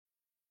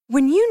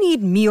When you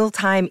need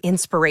mealtime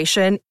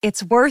inspiration,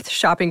 it's worth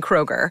shopping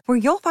Kroger, where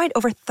you'll find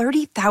over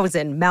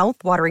 30,000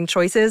 mouth-watering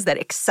choices that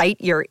excite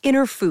your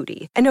inner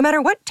foodie. And no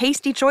matter what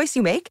tasty choice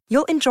you make,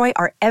 you'll enjoy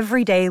our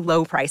everyday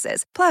low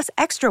prices, plus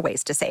extra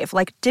ways to save,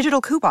 like digital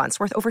coupons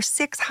worth over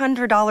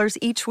 $600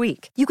 each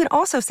week. You can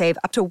also save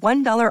up to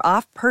 $1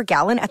 off per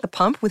gallon at the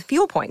pump with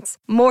fuel points.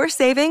 More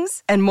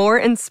savings and more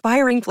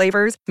inspiring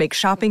flavors make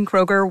shopping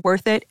Kroger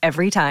worth it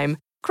every time.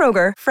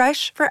 Kroger,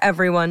 fresh for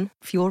everyone.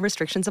 Fuel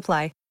restrictions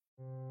apply.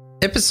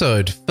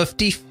 Episode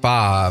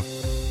 55,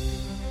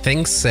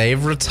 Think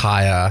Save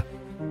Retire.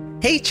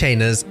 Hey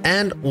Chainers,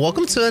 and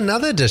welcome to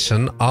another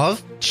edition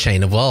of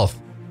Chain of Wealth.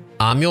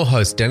 I'm your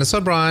host, Dennis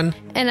O'Brien.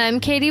 And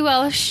I'm Katie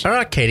Welsh. All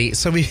right, Katie,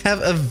 so we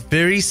have a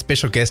very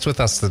special guest with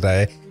us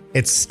today.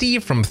 It's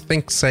Steve from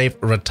Think Save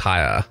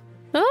Retire.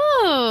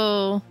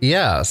 Oh.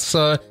 Yeah,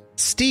 so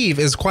Steve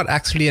is quite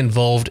actively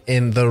involved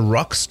in the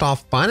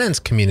Rockstar Finance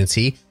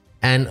community.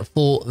 And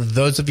for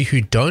those of you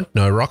who don't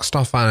know,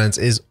 Rockstar Finance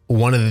is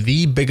one of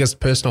the biggest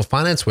personal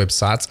finance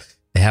websites.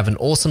 They have an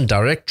awesome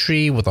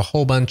directory with a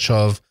whole bunch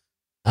of,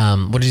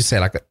 what did you say?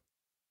 Like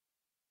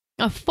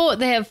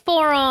they have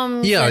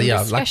forums,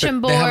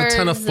 discussion boards. They have a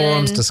ton of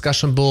forums,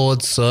 discussion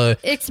boards. So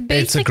it's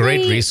a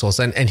great resource.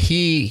 And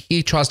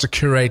he tries to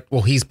curate.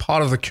 Well, he's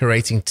part of the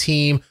curating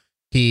team.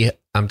 He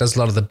does a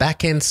lot of the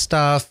back end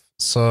stuff.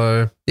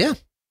 So yeah.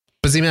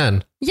 Busy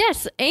man.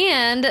 Yes,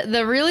 and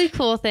the really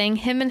cool thing,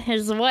 him and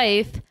his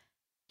wife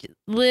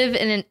live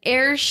in an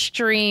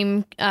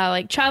Airstream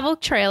travel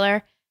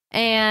trailer,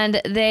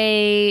 and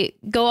they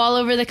go all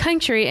over the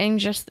country and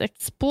just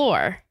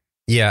explore.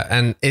 Yeah,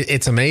 and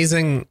it's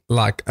amazing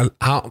like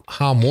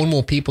how more and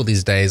more people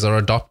these days are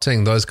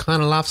adopting those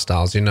kind of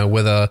lifestyles, you know,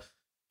 whether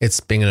it's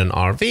being in an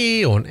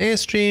RV or an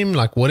Airstream,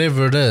 like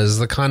whatever it is,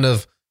 the kind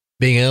of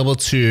being able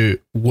to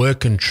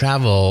work and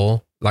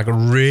travel like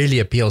really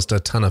appeals to a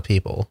ton of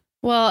people.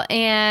 Well,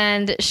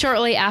 and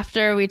shortly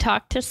after we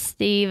talked to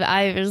Steve,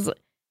 I was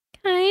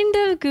kind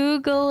of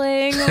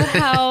Googling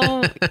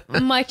how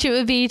much it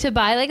would be to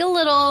buy like a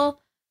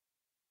little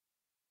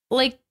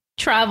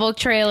travel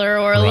trailer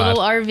or a little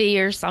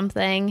RV or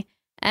something.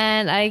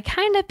 And I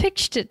kind of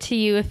pitched it to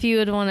you if you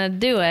would want to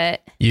do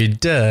it. You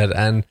did.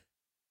 And,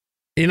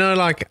 you know,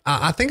 like,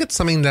 I think it's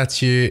something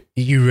that you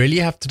really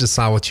have to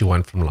decide what you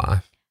want from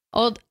life.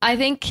 Well, I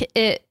think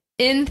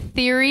in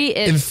theory,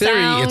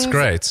 it's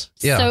great.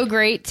 Yeah. So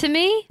great to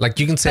me. Like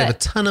you can save a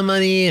ton of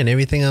money and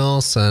everything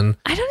else. And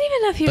I don't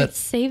even know if you would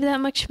save that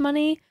much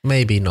money.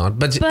 Maybe not.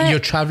 But you're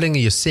traveling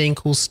and you're seeing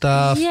cool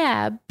stuff.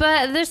 Yeah.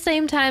 But at the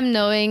same time,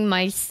 knowing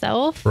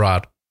myself.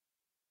 Right.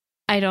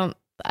 I don't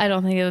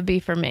think it would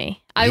be for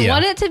me. I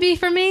want it to be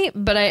for me,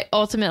 but I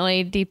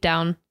ultimately deep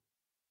down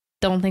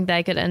don't think that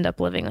I could end up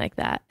living like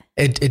that.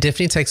 It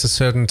definitely takes a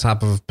certain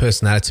type of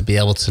personality to be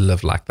able to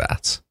live like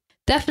that.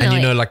 Definitely.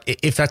 And you know, like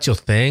if that's your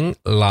thing,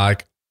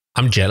 like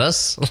I'm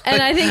jealous.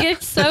 And I think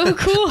it's so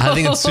cool. I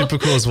think it's super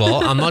cool as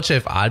well. I'm not sure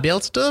if I'd be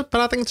able to do it,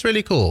 but I think it's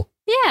really cool.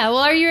 Yeah. Well,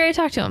 are you ready to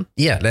talk to him?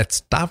 Yeah.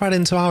 Let's dive right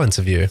into our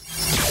interview.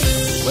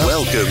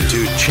 Welcome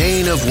to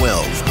Chain of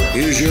Wealth.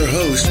 Here's your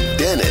host,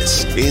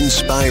 Dennis,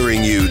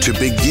 inspiring you to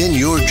begin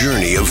your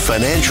journey of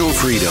financial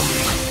freedom.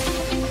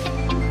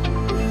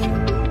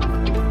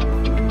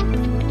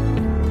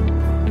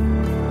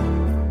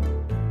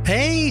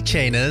 Hey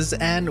Chainers,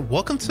 and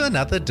welcome to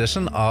another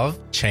edition of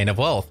Chain of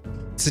Wealth.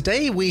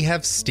 Today we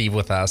have Steve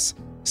with us.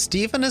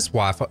 Steve and his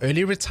wife are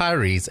early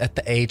retirees at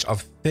the age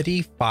of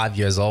 35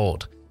 years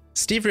old.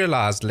 Steve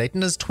realized late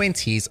in his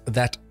 20s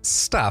that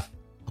stuff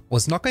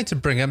was not going to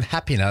bring him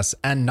happiness,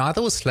 and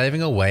neither was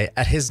slaving away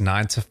at his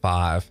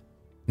 9-to-5.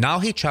 Now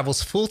he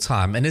travels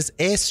full-time in his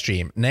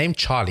Airstream named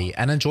Charlie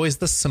and enjoys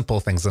the simple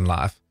things in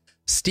life.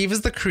 Steve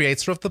is the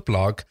creator of the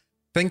blog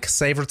Think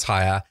Save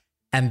Retire,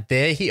 and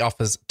there he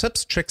offers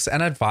tips, tricks,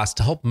 and advice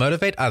to help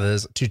motivate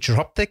others to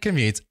drop their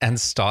commutes and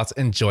start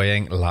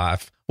enjoying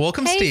life.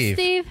 Welcome, Hey,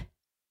 Steve.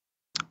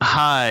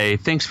 Hi.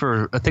 Thanks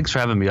for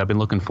having me. I've been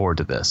looking forward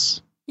to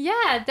this.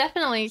 Yeah,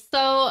 definitely.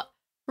 So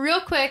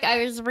real quick,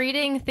 I was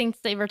reading Think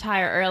Save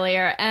Retire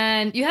earlier,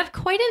 and you have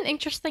quite an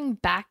interesting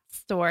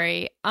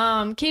backstory.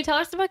 Can you tell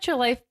us about your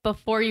life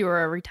before you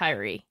were a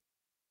retiree?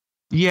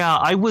 Yeah,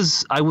 I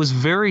was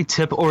very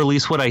or at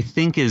least what I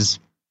think is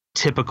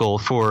typical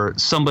for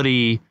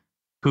somebody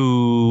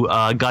who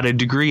got a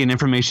degree in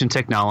information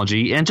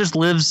technology and just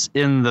lives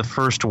in the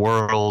first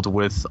world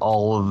with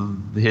all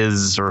of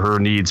his or her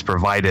needs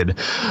provided.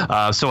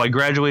 So I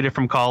graduated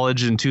from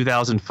college in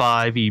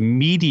 2005,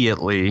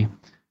 immediately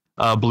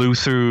blew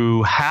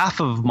through half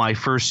of my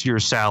first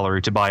year's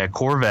salary to buy a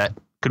Corvette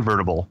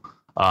convertible.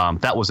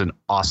 That was an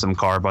awesome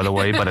car, by the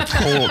way, but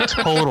a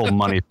total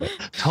money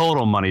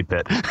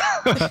pit.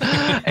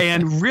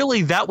 And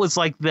really, that was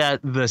like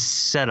the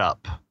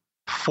setup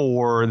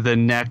for the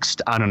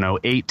next,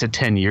 8 to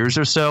 10 years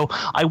or so.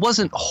 I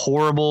wasn't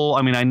horrible.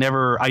 I mean, I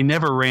never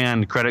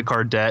ran credit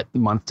card debt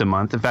month to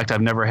month. In fact,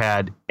 I've never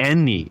had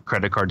any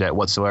credit card debt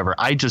whatsoever.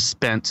 I just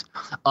spent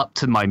up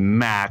to my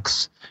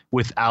max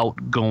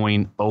without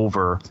going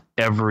over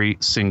every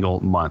single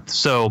month.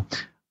 So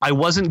I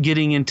wasn't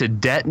getting into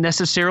debt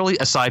necessarily,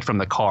 aside from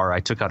the car. I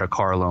took out a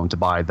car loan to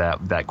buy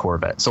that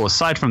Corvette. So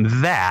aside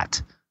from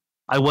that,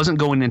 I wasn't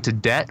going into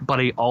debt, but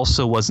I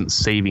also wasn't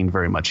saving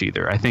very much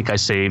either. I think I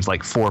saved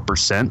like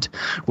 4%,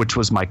 which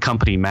was my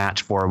company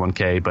match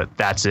 401k, but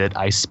that's it.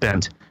 I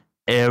spent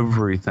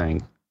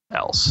everything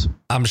else.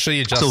 I'm sure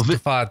you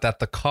justified that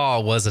the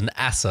car was an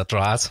asset,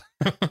 right?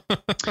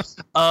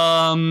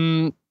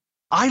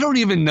 I don't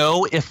even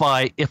know if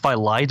I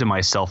lied to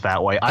myself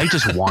that way. I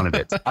just wanted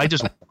it. I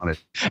just wanted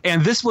it.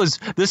 And this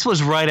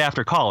was right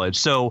after college.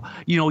 So,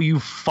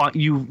 you've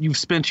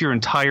spent your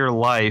entire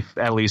life,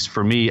 at least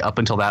for me, up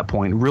until that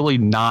point, really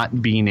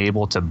not being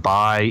able to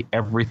buy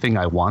everything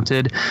I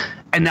wanted.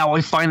 And now I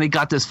finally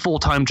got this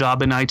full-time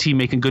job in IT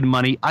making good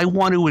money. I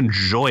want to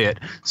enjoy it.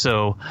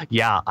 So,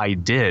 yeah, I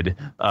did.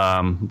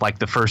 Like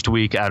the first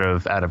week out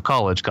of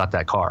college, got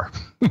that car.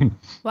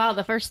 Wow,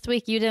 the first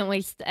week you didn't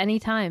waste any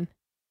time.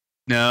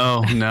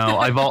 No.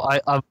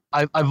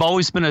 I've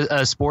always been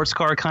a sports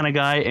car kind of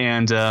guy,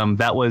 and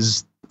that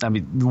was,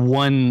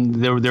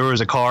 there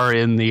was a car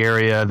in the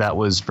area that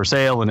was for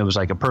sale, and it was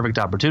like a perfect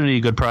opportunity,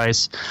 good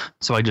price,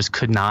 so I just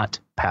could not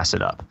pass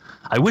it up.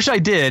 I wish I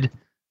did,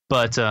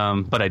 but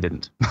I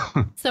didn't.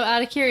 So,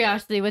 out of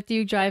curiosity, what do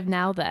you drive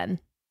now then?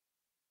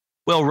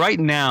 Well, right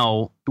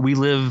now we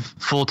live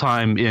full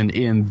time in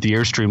the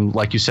Airstream,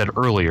 like you said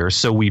earlier.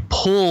 So we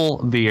pull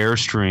the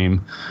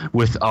Airstream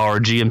with our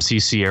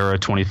GMC Sierra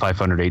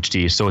 2500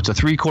 HD. So it's a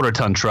 3/4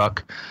 ton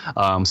truck.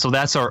 So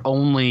that's our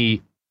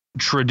only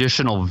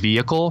traditional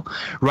vehicle.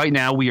 Right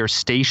now we are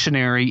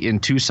stationary in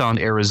Tucson,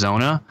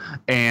 Arizona,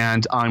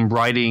 and I'm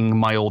riding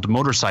my old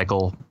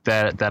motorcycle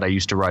that I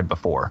used to ride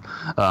before.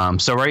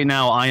 So right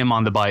now I am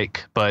on the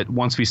bike, but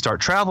once we start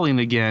traveling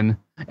again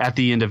at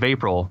the end of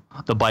April,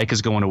 the bike is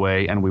going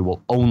away and we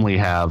will only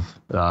have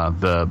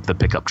the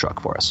pickup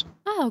truck for us.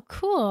 Oh,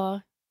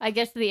 cool. I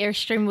guess the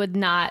Airstream would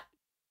not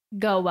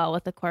go well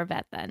with the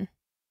Corvette then.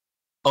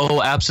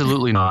 Oh,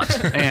 absolutely not.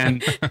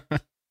 And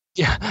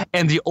yeah,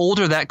 and the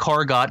older that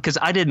car got, because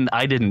I didn't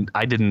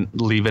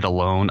leave it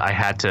alone. I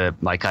had the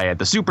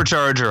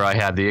supercharger, I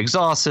had the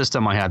exhaust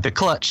system, I had the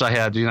clutch, I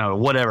had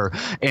whatever,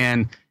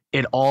 and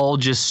it all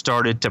just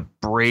started to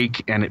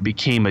break, and it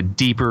became a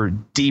deeper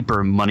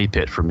money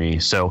pit for me.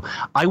 So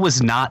I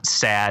was not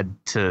sad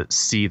to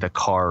see the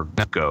car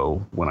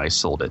go when I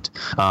sold it.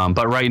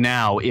 But right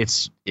now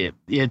it's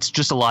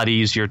just a lot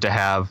easier to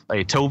have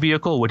a tow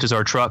vehicle, which is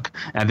our truck,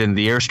 and then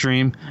the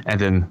Airstream,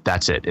 and then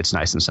that's it. It's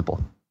nice and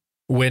simple.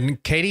 When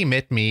Katie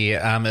met me,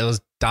 it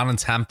was down in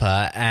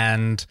Tampa,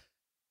 and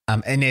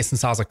in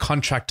essence, I was a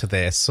contractor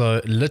there.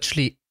 So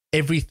literally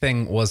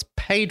everything was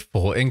paid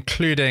for,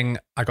 including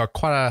I got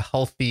quite a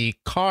healthy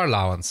car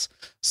allowance.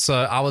 So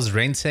I was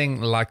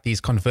renting like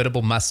these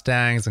convertible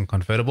Mustangs and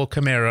convertible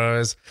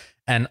Camaros.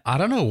 And I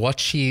don't know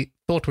what she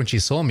thought when she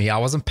saw me. I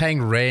wasn't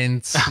paying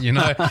rent,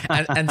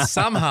 and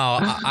somehow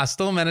I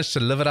still managed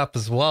to live it up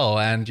as well.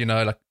 And,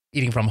 like,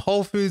 eating from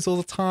Whole Foods all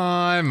the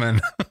time.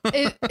 And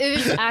it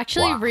was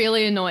actually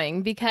really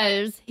annoying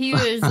because he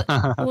was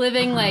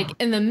living like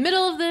in the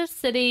middle of the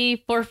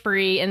city for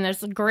free in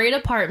this great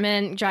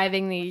apartment,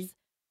 driving these.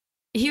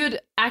 He would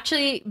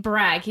actually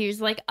brag. He was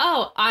like,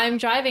 "Oh, I'm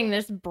driving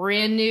this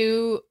brand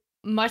new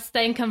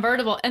Mustang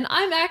convertible and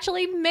I'm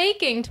actually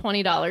making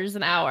 $20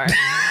 an hour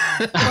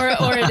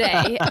or a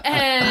day."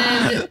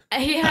 And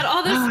he had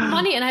all this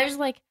money, and I was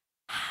like,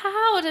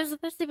 how does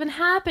this even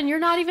happen? You're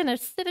not even a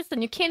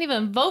citizen. You can't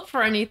even vote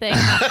for anything.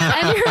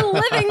 And you're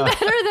living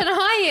better than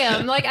I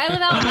am. Like, I live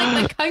out in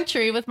like the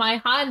country with my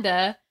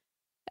Honda.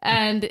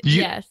 And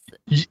yes.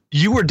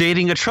 You were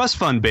dating a trust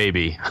fund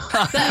baby.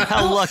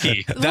 How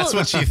lucky. That's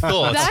what she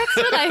thought. That's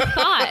what I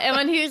thought. And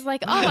when he was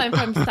like, "Oh, I'm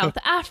from South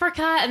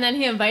Africa," and then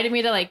he invited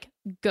me to like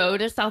go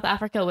to South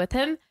Africa with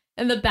him,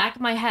 in the back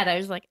of my head, I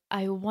was like,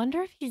 I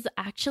wonder if he's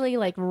actually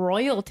like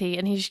royalty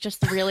and he's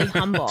just really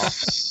humble.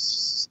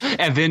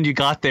 And then you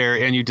got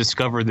there and you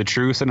discovered the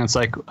truth, and it's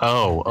like,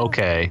 oh,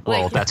 okay,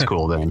 well, that's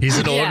cool then. He's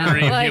an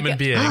ordinary human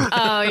being.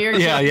 Oh, you're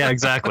yeah,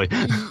 exactly.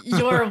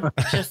 You're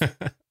just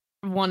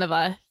one of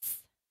us.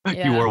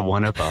 Yeah. You are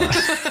one of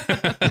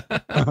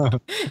us.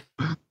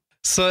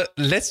 So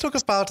let's talk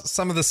about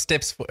some of the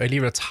steps for early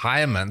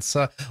retirement.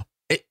 So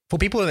for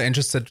people who are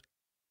interested,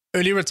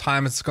 early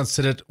retirement is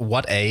considered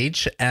what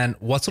age, and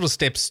what sort of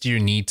steps do you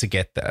need to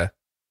get there?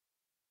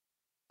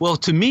 Well,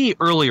 to me,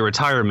 early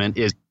retirement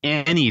is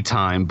any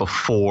time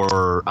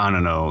before, I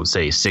don't know,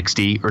 say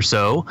 60 or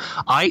so.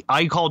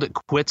 I called it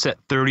quits at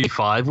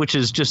 35, which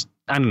is just,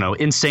 I don't know,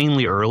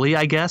 insanely early,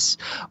 I guess.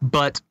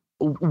 But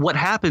what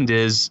happened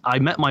is I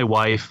met my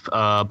wife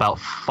about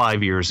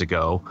 5 years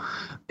ago,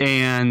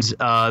 and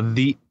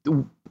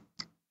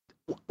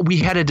we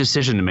had a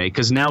decision to make,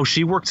 because now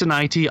she works in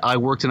IT, I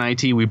worked in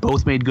IT. We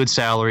both made good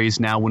salaries.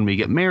 Now when we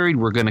get married,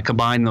 we're going to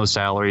combine those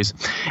salaries,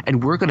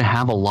 and we're going to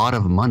have a lot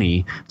of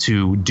money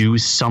to do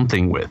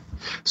something with.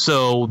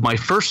 So my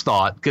first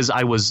thought, because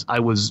I was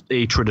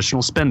a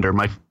traditional spender,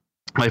 my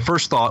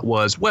first thought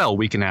was, well,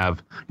 we can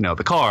have,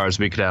 the cars,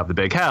 we could have the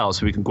big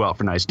house, we can go out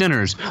for nice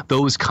dinners,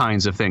 those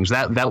kinds of things.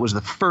 That was the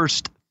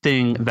first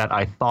thing that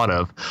I thought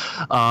of.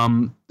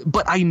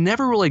 But I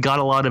never really got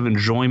a lot of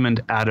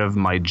enjoyment out of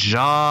my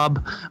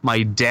job.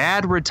 My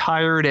dad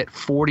retired at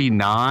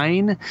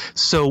 49.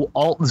 So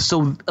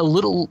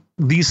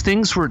these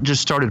things were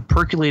just started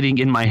percolating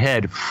in my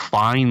head.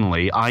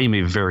 Finally, I am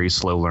a very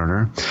slow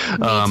learner.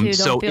 Me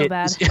too. Don't feel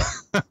bad.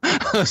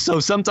 So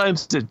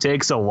sometimes it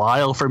takes a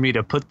while for me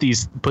to put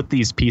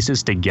these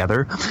pieces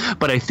together.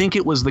 But I think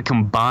it was the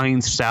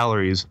combined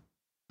salaries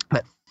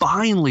that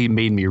finally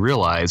made me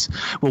realize,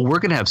 well, we're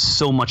going to have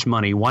so much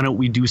money. Why don't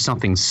we do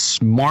something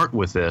smart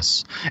with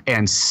this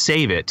and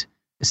save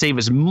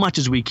as much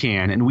as we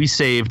can? And we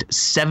saved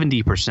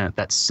 70%,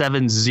 that's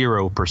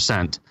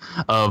 70%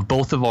 of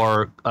both of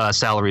our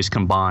salaries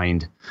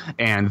combined.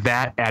 And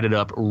that added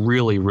up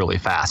really, really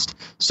fast.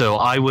 So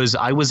I was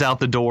out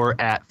the door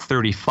at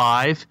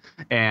 35.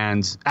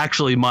 And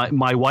actually,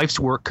 my wife's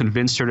work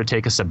convinced her to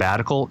take a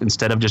sabbatical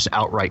instead of just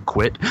outright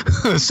quit.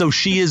 So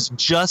she is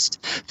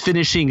just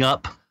finishing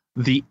up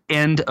the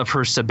end of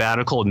her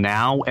sabbatical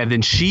now, and then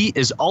she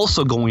is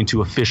also going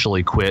to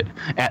officially quit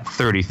at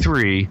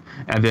 33,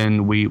 and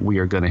then we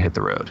are going to hit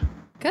the road.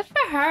 Good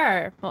for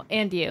her. Well,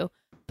 and you,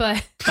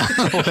 but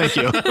well, thank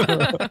you.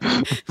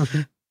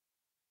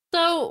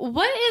 So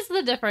what is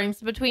the difference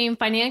between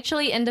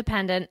financially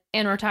independent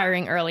and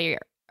retiring early?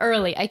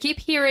 I keep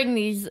hearing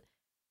these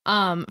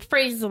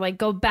phrases like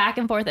go back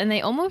and forth, and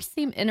they almost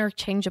seem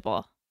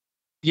interchangeable.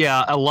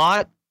 Yeah, a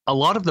lot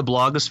of the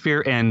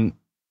blogosphere, and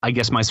I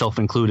guess myself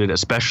included,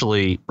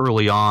 especially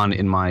early on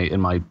in my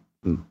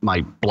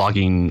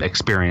blogging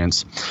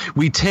experience,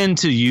 we tend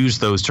to use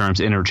those terms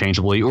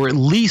interchangeably, or at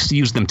least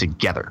use them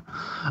together.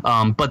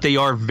 But they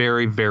are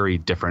very, very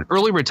different.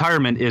 Early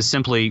retirement is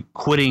simply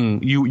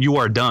quitting. You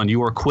are done.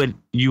 You are quit.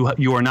 You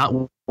are not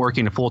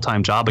working a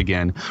full-time job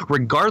again,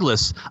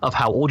 regardless of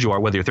how old you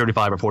are, whether you're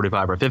 35 or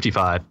 45 or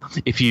 55.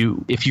 If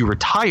you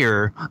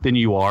retire, then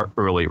you are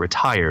early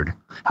retired.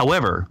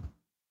 However,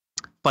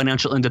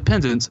 financial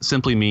independence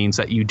simply means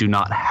that you do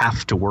not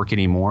have to work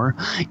anymore,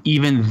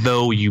 even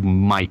though you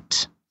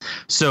might.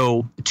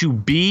 So to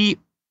be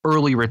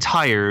early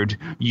retired,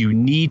 you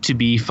need to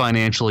be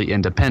financially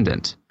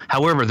independent.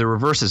 However, the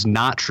reverse is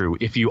not true.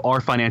 If you are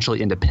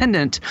financially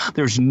independent,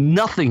 there's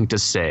nothing to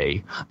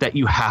say that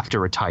you have to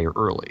retire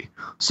early.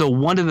 So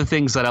one of the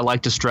things that I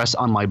like to stress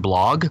on my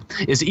blog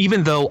is,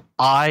 even though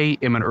I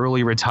am an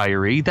early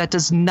retiree, that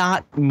does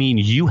not mean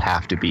you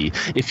have to be.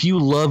 If you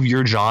love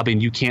your job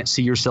and you can't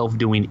see yourself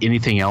doing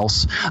anything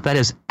else, that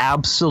is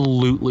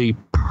absolutely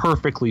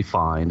perfectly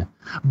fine.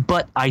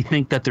 But I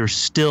think that there's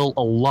still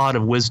a lot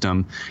of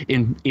wisdom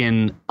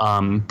in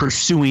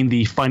pursuing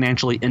the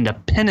financially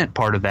independent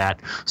part of that,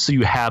 so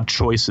you have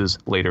choices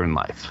later in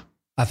life.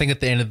 I think at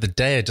the end of the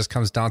day, it just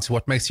comes down to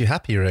what makes you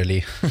happy,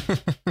 really.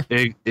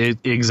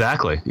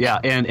 Exactly. Yeah.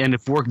 And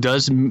if work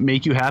does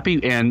make you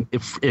happy, and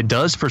if it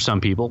does for some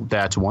people,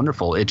 that's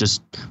wonderful.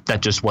 That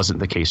just wasn't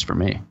the case for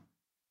me.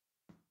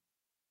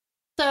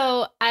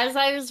 So as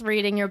I was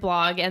reading your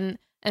blog and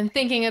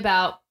thinking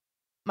about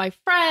my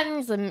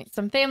friends and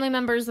some family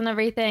members and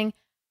everything,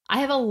 I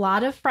have a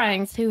lot of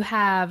friends who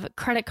have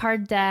credit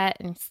card debt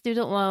and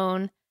student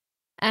loan.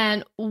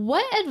 And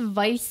what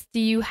advice do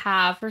you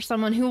have for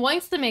someone who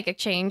wants to make a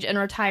change and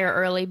retire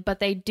early, but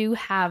they do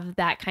have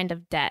that kind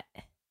of debt?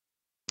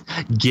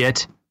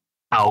 Get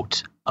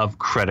out of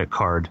credit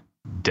card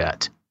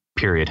debt.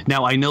 Period.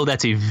 Now, I know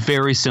that's a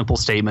very simple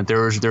statement.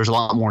 There's a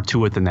lot more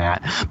to it than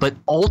that. But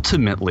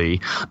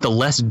ultimately, the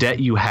less debt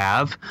you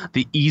have,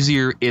 the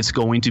easier it's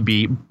going to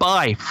be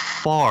by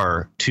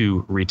far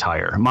to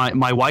retire.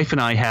 My wife and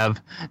I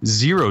have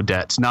zero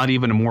debts, not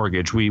even a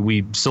mortgage.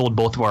 We sold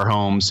both of our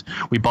homes.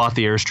 We bought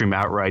the Airstream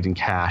outright in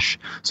cash.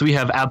 So we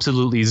have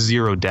absolutely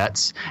zero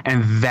debts.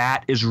 And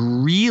that is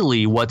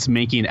really what's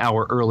making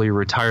our early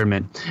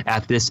retirement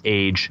at this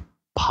age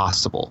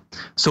possible.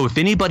 So if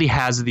anybody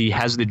has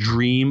the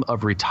dream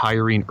of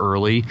retiring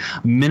early,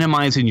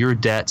 minimizing your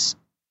debts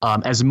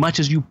as much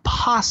as you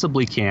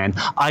possibly can.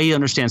 I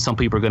understand some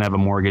people are going to have a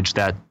mortgage.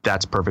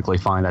 That's perfectly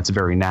fine. That's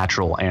very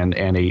natural and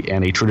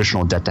a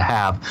traditional debt to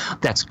have.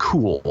 That's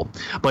cool.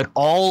 But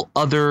all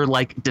other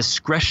like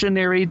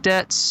discretionary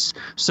debts,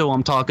 so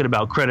I'm talking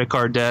about credit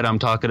card debt, I'm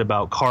talking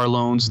about car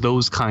loans,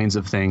 those kinds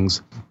of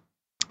things.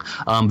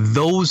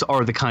 Those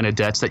are the kind of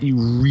debts that you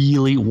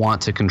really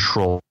want to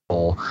control.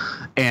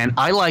 And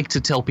I like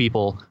to tell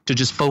people to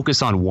just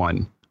focus on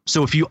one.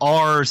 So if you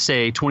are,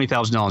 say,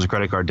 $20,000 in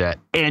credit card debt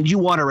and you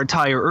want to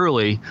retire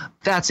early,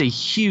 that's a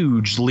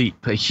huge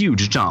leap, a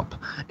huge jump.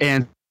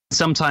 And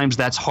sometimes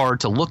that's hard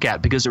to look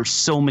at because there's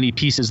so many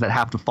pieces that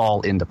have to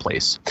fall into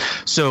place.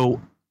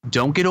 So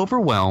don't get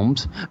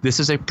overwhelmed. This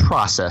is a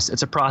process.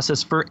 It's a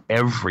process for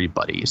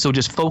everybody. So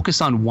just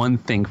focus on one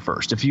thing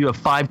first. If you have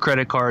 5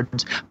 credit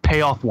cards,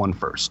 pay off one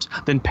first,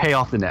 then pay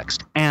off the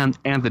next and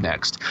the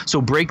next.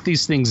 So break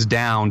these things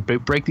down,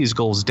 break these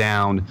goals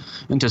down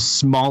into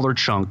smaller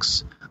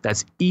chunks.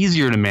 That's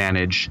easier to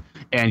manage,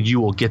 and you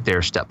will get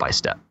there step by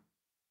step.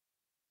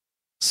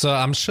 So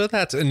I'm sure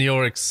that in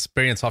your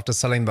experience after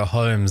selling the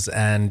homes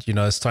and,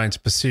 starting to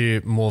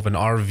pursue more of an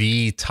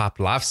RV type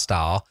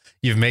lifestyle,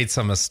 you've made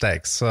some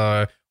mistakes.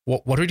 So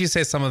what would you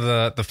say some of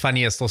the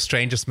funniest or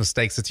strangest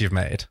mistakes that you've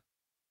made?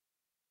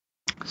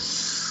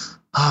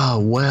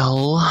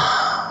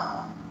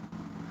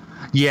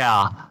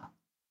 Yeah,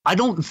 I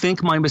don't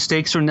think my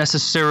mistakes are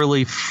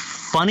necessarily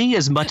funny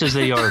as much as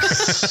they are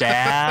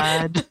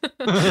sad.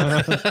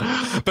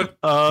 But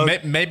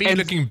maybe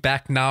looking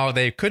back now,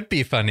 they could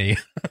be funny.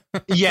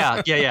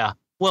 Yeah.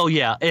 Well,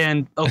 yeah.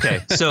 And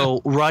okay,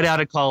 so right out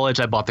of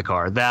college, I bought the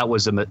car. That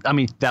was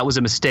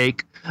a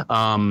mistake.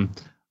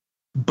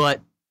 But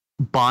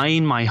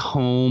buying my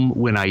home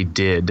when I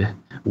did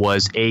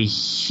was a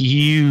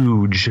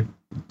huge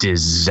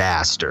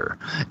disaster.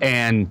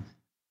 And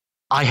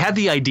I had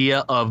the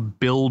idea of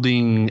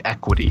building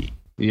equity.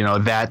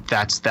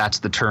 That's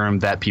the term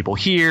that people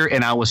hear.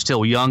 And I was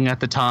still young at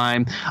the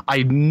time.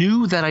 I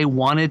knew that I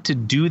wanted to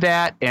do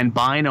that, and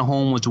buying a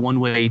home was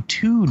one way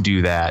to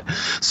do that.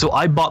 So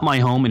I bought my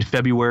home in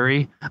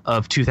February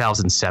of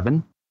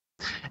 2007.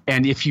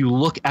 And if you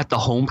look at the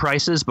home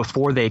prices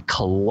before they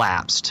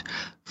collapsed,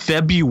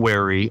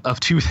 February of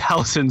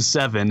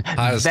 2007,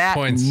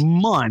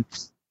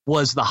 month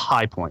was the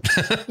high point.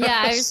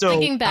 Yeah, I was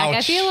thinking back. Ouch.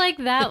 I feel like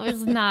that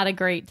was not a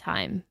great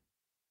time.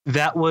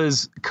 That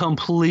was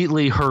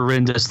completely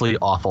horrendously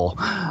awful.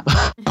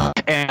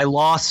 And I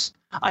lost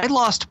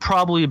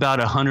probably about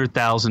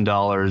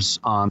 $100,000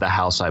 on the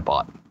house I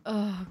bought.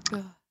 Oh,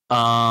 God.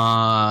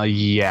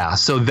 Yeah.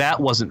 So that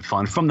wasn't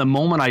fun. From the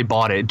moment I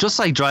bought it, just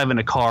like driving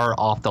a car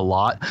off the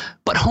lot,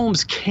 but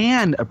homes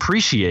can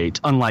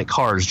appreciate, unlike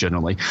cars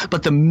generally.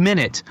 But the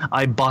minute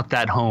I bought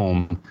that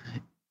home,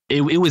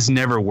 it was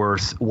never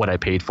worth what I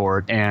paid for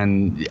it.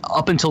 And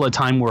up until the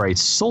time where I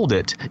sold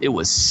it, it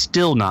was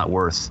still not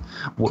worth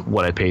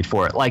what I paid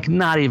for it. Like,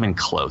 not even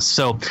close.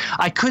 So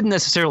I couldn't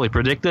necessarily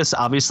predict this,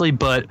 obviously,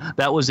 but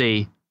that was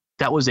a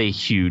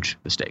huge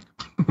mistake.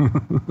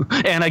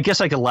 And I guess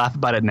I could laugh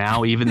about it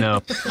now, even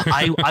though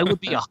I would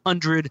be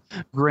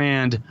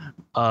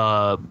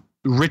 $100,000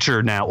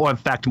 richer now, or in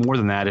fact more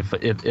than that if I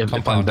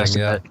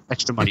invested that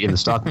extra money in the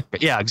stock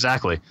market. Yeah,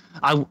 exactly.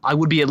 I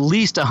would be at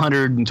least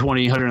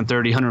 120,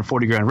 130,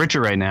 140 grand richer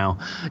right now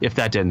if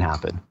that didn't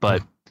happen.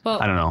 But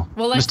I don't know.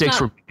 Well, mistakes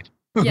were made.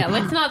 Yeah,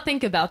 let's not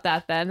think about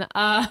that then.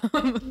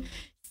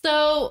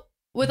 So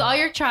with all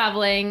your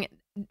traveling,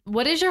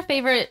 what is your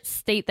favorite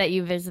state that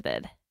you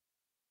visited?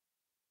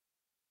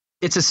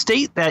 It's a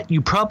state that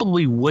you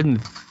probably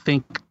wouldn't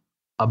think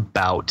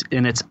about,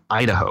 and it's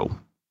Idaho.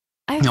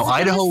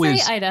 Idaho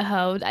is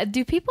Idaho.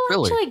 Do people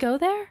actually go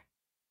there?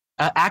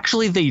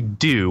 Actually, they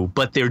do,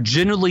 but they're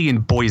generally in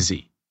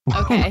Boise.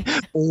 Okay.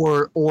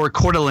 or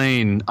Coeur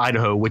d'Alene,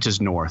 Idaho, which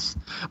is north.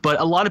 But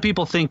a lot of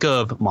people think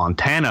of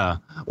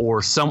Montana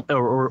or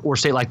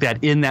state like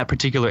that in that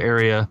particular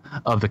area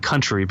of the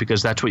country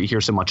because that's what you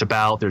hear so much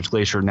about. There's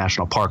Glacier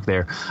National Park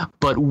there.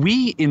 But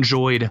we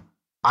enjoyed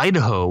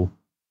Idaho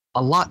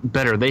a lot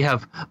better. They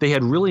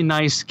had really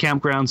nice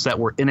campgrounds that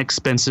were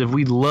inexpensive.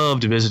 We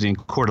loved visiting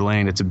Coeur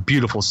d'Alene. It's a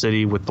beautiful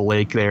city with the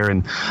lake there,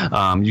 and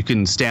you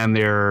can stand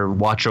there,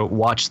 watch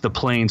the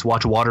planes,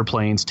 watch water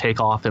planes take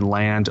off and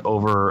land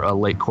over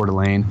Lake Coeur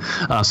d'Alene.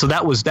 So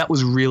that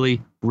was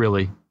really,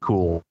 really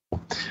cool.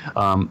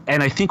 And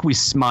I think we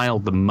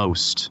smiled the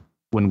most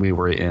when we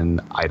were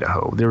in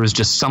Idaho. There was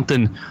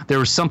something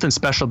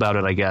special about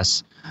it, I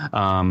guess.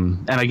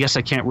 And I guess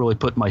I can't really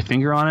put my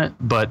finger on it,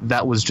 but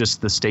that was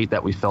just the state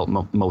that we felt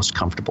most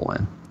comfortable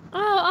in. Oh,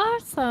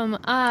 awesome.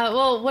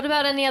 Well, what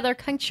about any other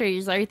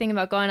countries? Are you thinking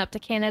about going up to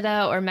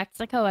Canada or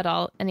Mexico at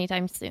all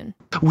anytime soon?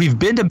 We've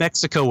been to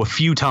Mexico a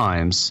few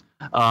times.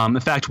 In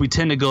fact, we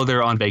tend to go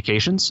there on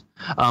vacations,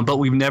 but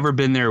we've never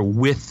been there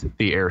with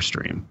the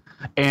Airstream.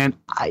 And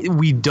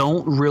we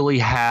don't really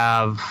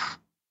have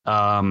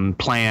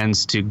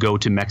plans to go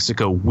to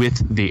Mexico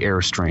with the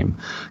Airstream.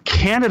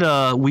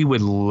 Canada, we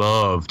would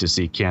love to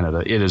see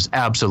Canada. It is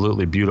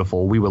absolutely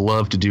beautiful. We would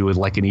love to do it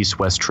like an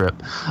east-west trip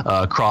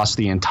across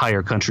the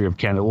entire country of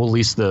Canada, well, at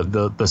least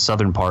the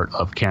southern part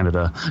of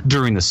Canada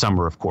during the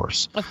summer, of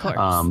course. Of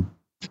course.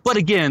 But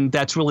again,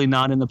 that's really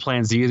not in the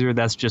plans either.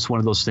 That's just one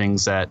of those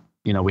things that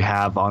we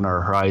have on our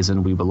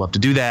horizon. We would love to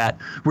do that.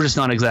 We're just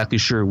not exactly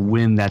sure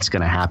when that's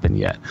going to happen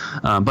yet.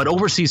 But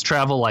overseas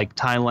travel like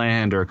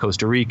Thailand or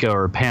Costa Rica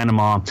or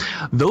Panama,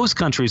 those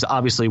countries,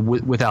 obviously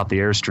without the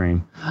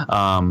Airstream,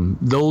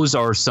 those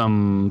are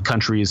some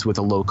countries with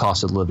a low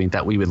cost of living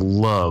that we would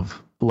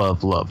love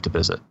to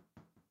visit.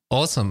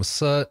 Awesome.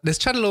 So let's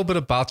chat a little bit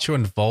about your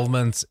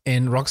involvement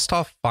in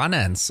Rockstar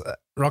Finance.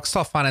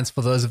 Rockstar Finance,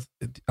 for those of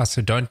us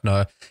who don't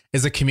know,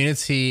 is a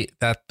community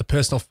that the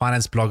personal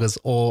finance bloggers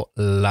all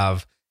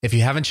love. If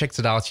you haven't checked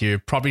it out, you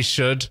probably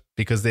should,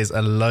 because there's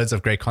loads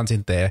of great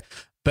content there.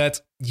 But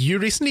you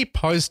recently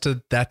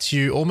posted that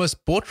you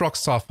almost bought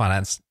Rockstar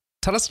Finance.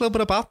 Tell us a little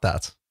bit about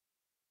that.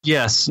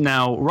 Yes.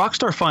 Now,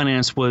 Rockstar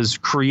Finance was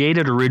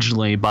created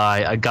originally by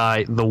a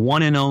guy, the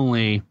one and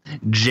only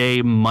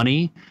Jay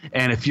Money.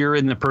 And if you're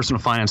in the personal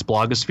finance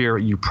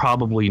blogosphere, you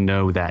probably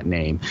know that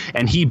name.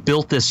 And he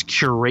built this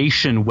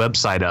curation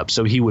website up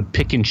so he would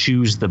pick and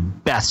choose the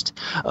best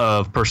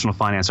of personal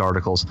finance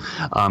articles.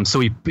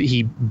 So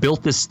he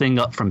built this thing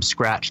up from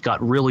scratch,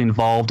 got really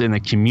involved in the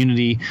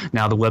community.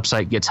 Now the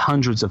website gets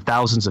hundreds of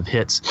thousands of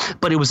hits,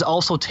 but it was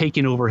also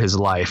taking over his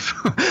life.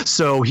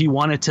 So he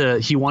wanted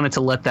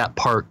to let that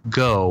part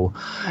go.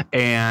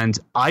 And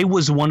I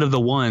was one of the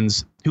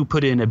ones who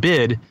put in a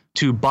bid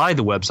to buy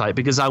the website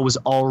because I was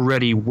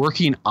already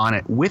working on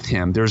it with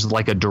him. There's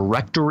like a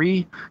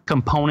directory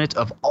component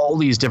of all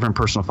these different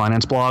personal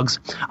finance blogs.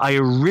 I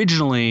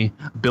originally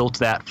built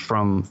that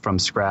from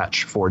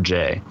scratch for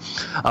Jay.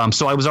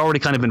 So I was already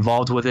kind of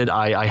involved with it.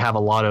 I have a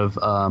lot of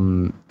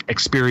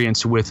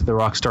experience with the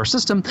Rockstar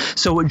system,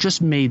 so it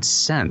just made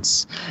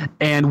sense.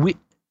 And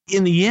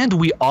in the end,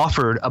 we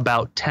offered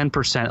about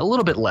 10%, a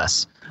little bit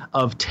less,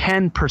 of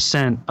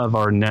 10% of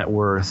our net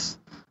worth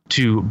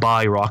to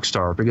buy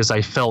Rockstar because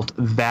I felt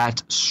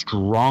that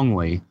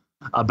strongly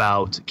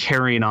about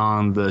carrying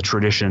on the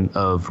tradition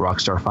of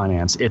Rockstar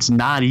Finance. It's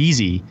not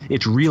easy.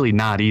 It's really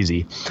not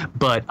easy.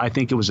 But I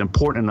think it was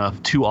important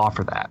enough to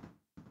offer that.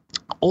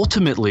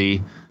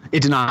 Ultimately,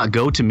 it did not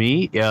go to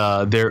me.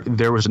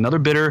 There was another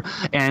bidder.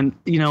 And,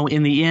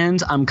 in the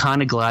end, I'm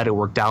kind of glad it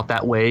worked out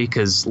that way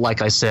because,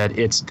 like I said,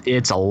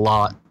 it's a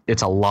lot.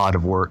 It's a lot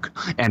of work,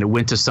 and it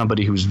went to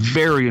somebody who's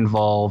very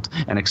involved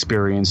and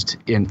experienced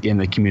in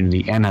the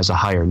community and has a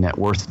higher net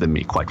worth than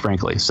me, quite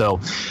frankly. So,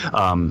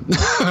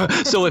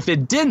 so if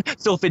it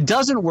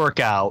doesn't work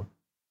out,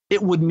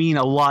 it would mean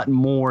a lot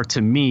more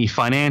to me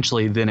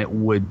financially than it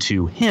would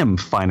to him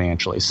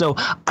financially. So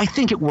I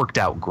think it worked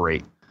out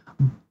great.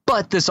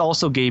 But this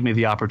also gave me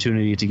the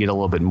opportunity to get a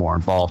little bit more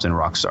involved in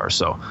Rockstar.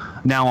 So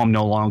now I'm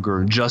no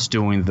longer just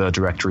doing the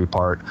directory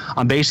part.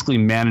 I'm basically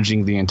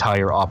managing the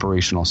entire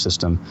operational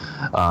system,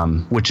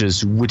 which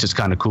is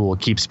kind of cool. It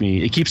keeps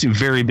me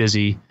very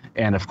busy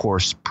and, of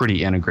course,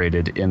 pretty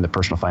integrated in the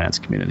personal finance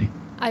community.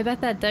 I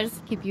bet that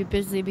does keep you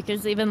busy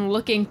because even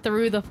looking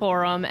through the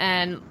forum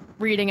and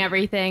reading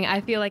everything,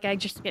 I feel like I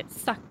just get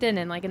sucked in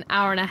and like an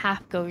hour and a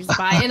half goes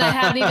by and I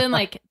haven't even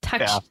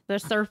touched the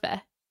surface.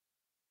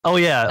 Oh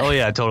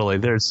yeah, totally.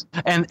 That's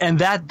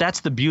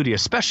the beauty,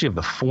 especially of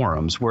the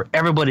forums, where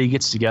everybody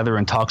gets together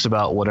and talks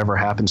about whatever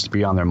happens to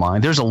be on their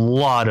mind. There's a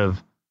lot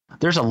of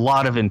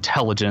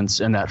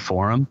intelligence in that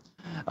forum,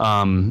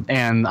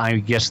 and I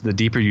guess the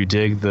deeper you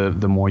dig,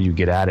 the more you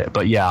get at it.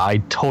 But yeah, I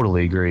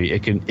totally agree.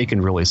 It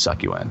can really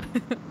suck you in.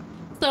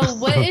 So,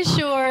 what is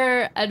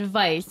your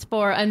advice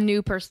for a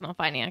new personal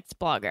finance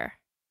blogger?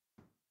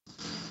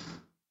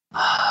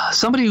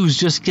 Somebody who's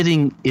just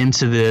getting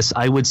into this,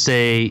 I would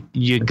say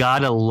you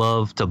gotta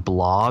love to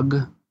blog.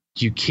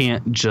 You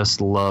can't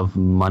just love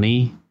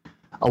money.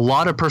 A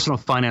lot of personal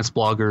finance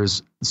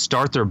bloggers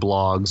start their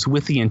blogs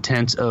with the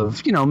intent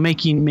of,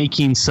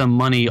 making some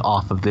money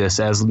off of this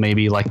as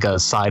maybe like a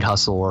side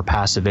hustle or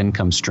passive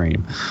income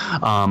stream.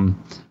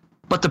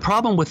 But the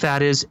problem with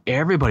that is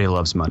everybody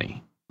loves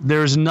money.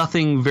 There's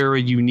nothing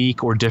very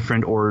unique or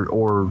different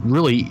or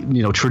really,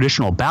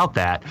 traditional about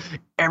that.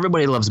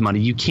 Everybody loves money.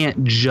 You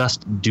can't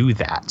just do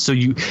that. So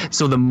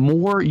the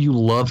more you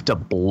love to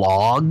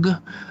blog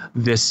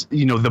this,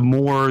 the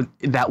more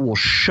that will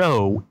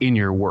show in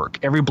your work.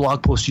 Every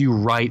blog post you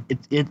write,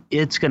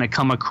 it's going to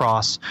come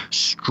across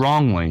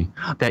strongly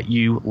that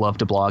you love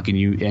to blog and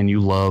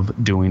you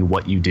love doing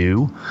what you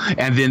do.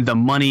 And then the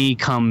money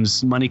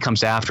comes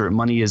after it.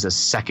 Money is a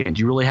second.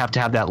 You really have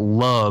to have that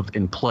love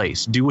in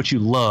place. Do what you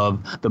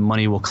love. The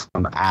money will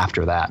come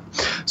after that.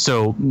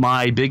 So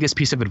my biggest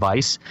piece of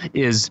advice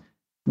is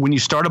when you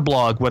start a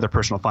blog, whether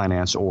personal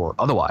finance or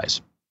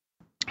otherwise,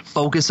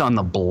 focus on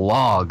the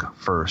blog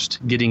first,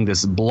 getting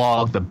this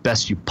blog the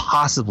best you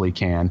possibly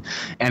can.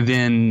 And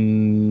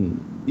then,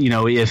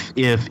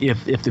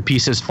 if the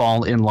pieces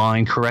fall in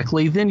line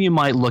correctly, then you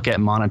might look at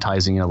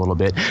monetizing it a little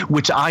bit,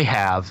 which I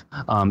have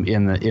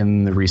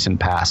in the recent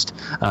past.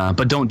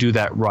 But don't do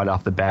that right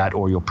off the bat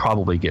or you'll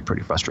probably get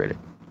pretty frustrated.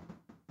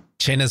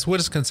 Chainers, we're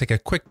just going to take a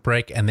quick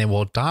break and then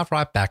we'll dive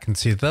right back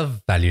into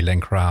the Value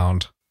Link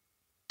round.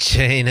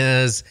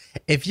 Chainers,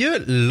 if you're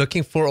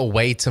looking for a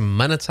way to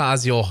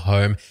monetize your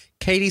home,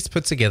 Katie's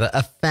put together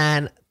a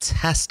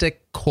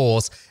fantastic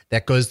course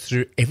that goes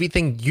through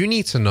everything you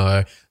need to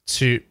know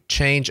to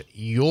change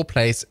your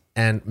place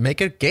and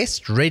make it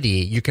guest ready.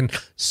 You can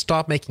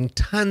start making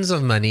tons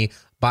of money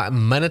by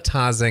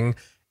monetizing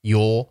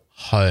your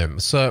home.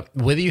 So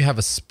whether you have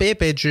a spare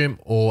bedroom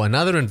or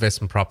another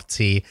investment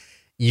property,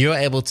 you're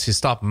able to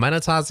start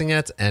monetizing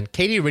it. And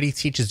Katie really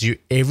teaches you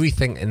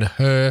everything in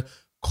her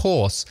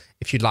course.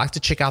 If you'd like to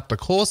check out the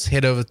course,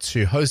 head over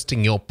to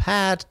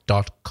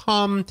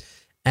hostingyourpad.com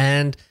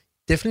and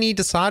definitely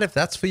decide if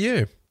that's for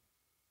you.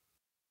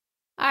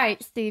 All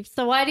right, Steve.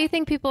 So why do you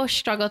think people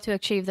struggle to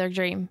achieve their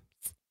dreams?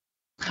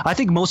 I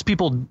think most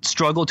people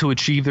struggle to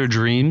achieve their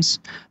dreams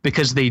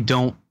because they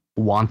don't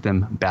want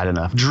them bad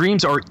enough.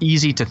 Dreams are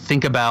easy to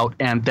think about,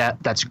 and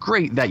that's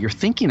great that you're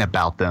thinking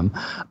about them,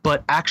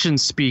 but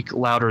actions speak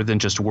louder than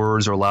just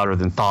words, or louder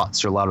than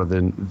thoughts, or louder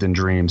than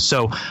dreams.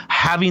 So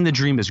having the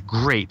dream is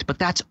great, but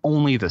that's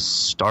only the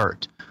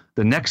start.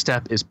 The next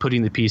step is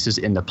putting the pieces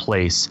into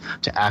place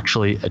to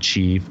actually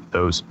achieve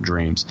those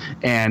dreams.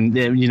 And,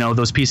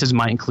 those pieces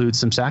might include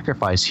some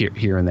sacrifice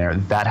here and there.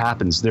 That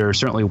happens. There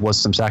certainly was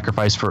some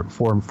sacrifice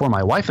for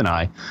my wife and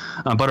I,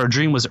 but our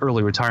dream was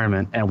early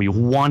retirement, and we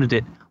wanted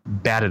it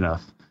bad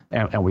enough,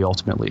 and we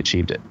ultimately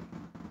achieved it.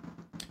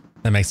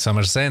 That makes so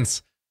much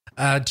sense.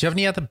 Do you have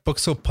any other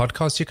books or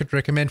podcasts you could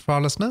recommend for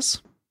our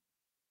listeners?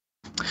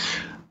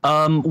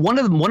 One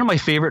of my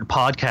favorite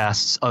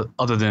podcasts,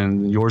 other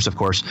than yours, of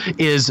course,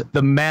 is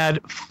the Mad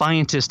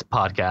Fientist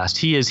podcast.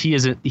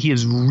 He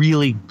is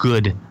really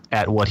good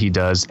at what he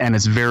does, and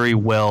it's very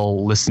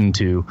well listened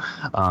to.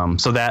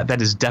 So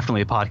that is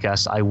definitely a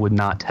podcast I would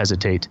not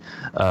hesitate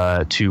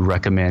to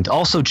recommend.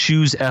 Also,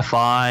 Choose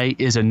FI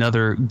is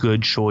another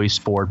good choice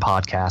for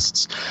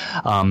podcasts.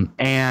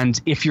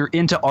 And if you're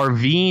into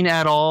RVing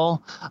at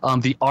all,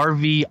 the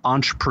RV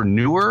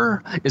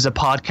Entrepreneur is a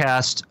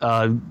podcast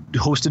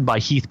hosted by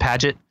Heath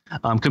Padgett.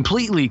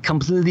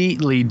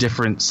 Completely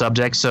different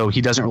subject. So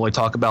he doesn't really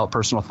talk about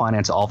personal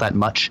finance all that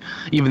much,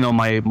 even though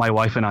my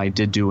wife and I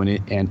did do an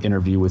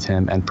interview with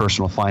him, and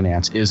personal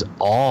finance is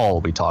all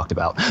we talked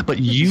about. But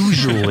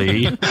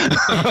usually,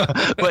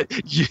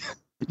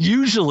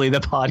 usually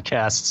the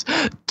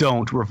podcasts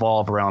don't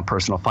revolve around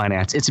personal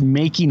finance. It's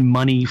making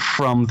money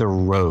from the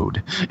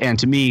road. And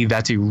to me,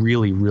 that's a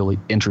really, really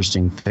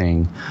interesting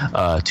thing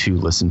to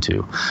listen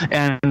to.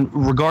 And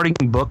regarding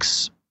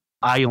books,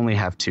 I only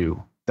have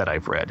two that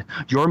I've read: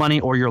 Your Money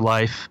or Your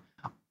Life,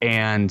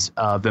 and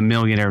The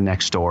Millionaire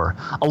Next Door.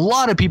 A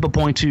lot of people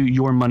point to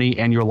Your Money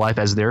and Your Life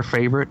as their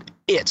favorite.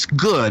 It's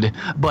good,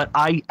 but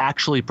I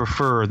actually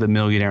prefer The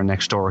Millionaire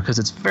Next Door because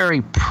it's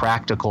very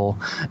practical,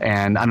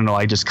 and I don't know,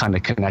 I just kind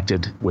of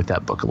connected with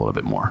that book a little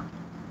bit more.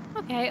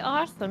 Okay,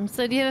 awesome.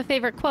 So do you have a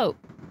favorite quote?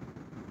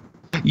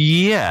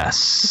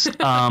 Yes.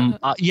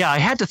 I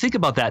had to think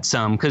about that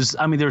some because,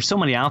 there's so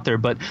many out there,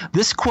 but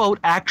this quote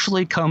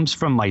actually comes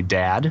from my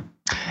dad,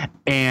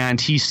 and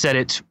he said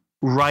it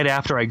right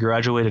after I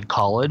graduated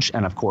college,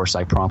 and of course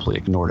I promptly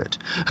ignored it.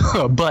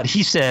 But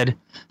he said,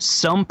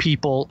 "Some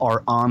people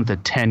are on the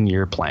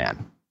 10-year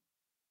plan."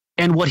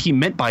 And what he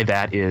meant by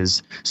that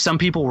is some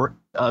people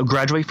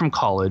graduate from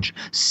college,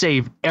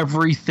 save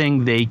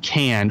everything they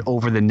can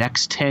over the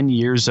next 10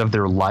 years of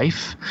their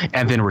life,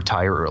 and then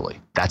retire early.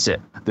 That's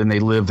it. Then they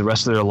live the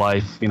rest of their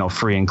life,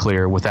 free and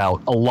clear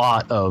without a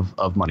lot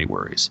of money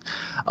worries.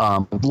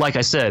 Like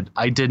I said,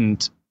 I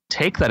didn't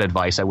take that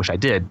advice. I wish I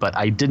did, but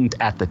I didn't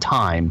at the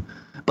time.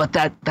 But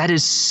that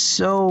is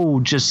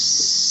so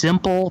just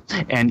simple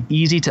and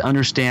easy to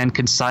understand,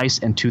 concise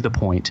and to the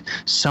point.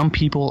 Some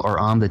people are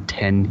on the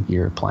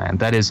 10-year plan.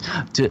 That is,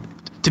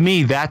 to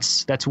me,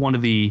 that's one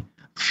of the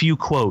few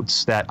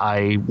quotes that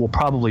I will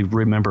probably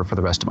remember for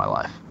the rest of my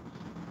life.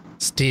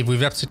 Steve,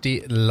 we've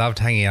absolutely loved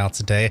hanging out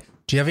today.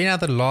 Do you have any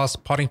other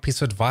last parting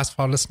piece of advice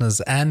for our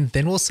listeners? And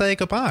then we'll say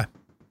goodbye.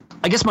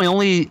 I guess my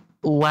only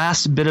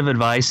last bit of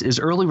advice is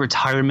early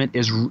retirement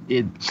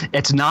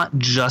it's not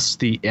just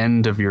the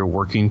end of your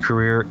working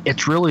career.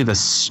 It's really the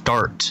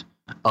start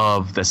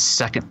of the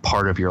second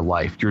part of your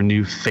life, your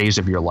new phase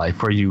of your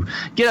life, where you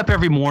get up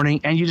every morning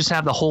and you just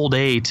have the whole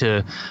day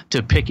to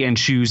pick and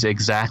choose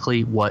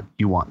exactly what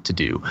you want to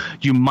do.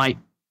 You might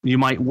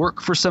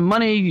work for some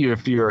money.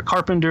 If you're a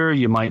carpenter,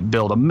 you might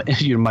build a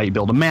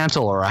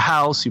mantle or a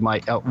house. You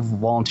might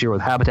volunteer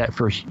with Habitat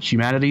for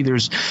Humanity.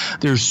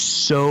 There's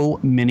so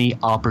many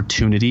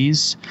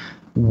opportunities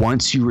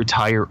once you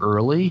retire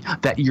early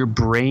that your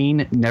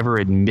brain never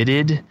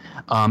admitted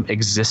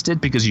existed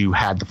because you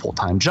had the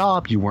full-time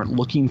job. You weren't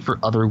looking for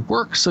other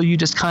work, so you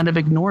just kind of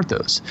ignored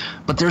those.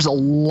 But there's a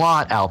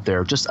lot out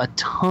there, just a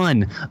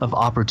ton of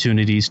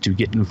opportunities to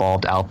get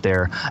involved out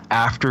there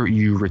after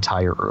you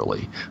retire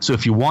early. So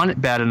if you want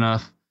it bad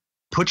enough,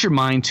 put your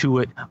mind to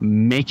it,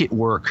 make it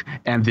work,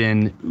 and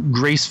then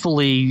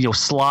gracefully,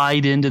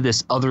 slide into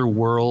this other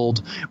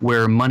world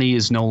where money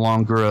is no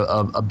longer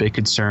a big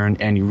concern,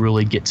 and you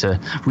really get to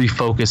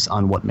refocus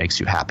on what makes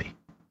you happy.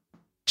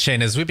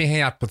 Chainers, we've been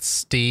hanging out with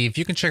Steve.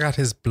 You can check out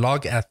his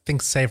blog at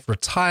Think Save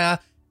Retire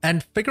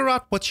and figure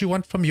out what you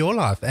want from your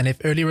life. And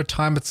if early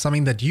retirement is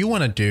something that you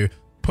want to do,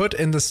 put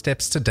in the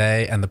steps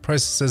today and the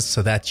processes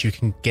so that you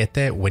can get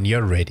there when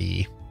you're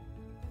ready.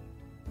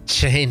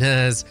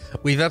 Chainers,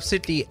 we've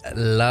absolutely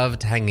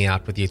loved hanging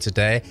out with you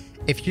today.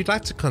 If you'd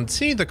like to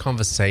continue the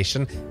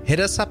conversation, hit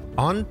us up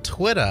on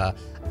Twitter.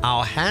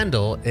 Our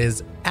handle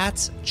is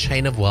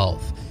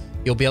 @ChainOfWealth.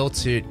 You'll be able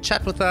to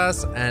chat with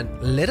us and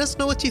let us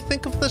know what you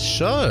think of the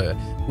show.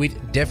 We'd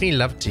definitely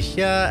love to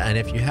hear, and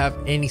if you have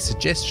any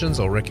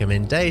suggestions or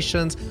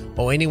recommendations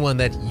or anyone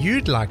that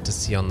you'd like to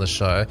see on the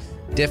show,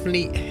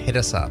 definitely hit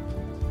us up.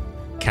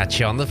 Catch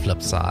you on the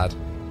flip side.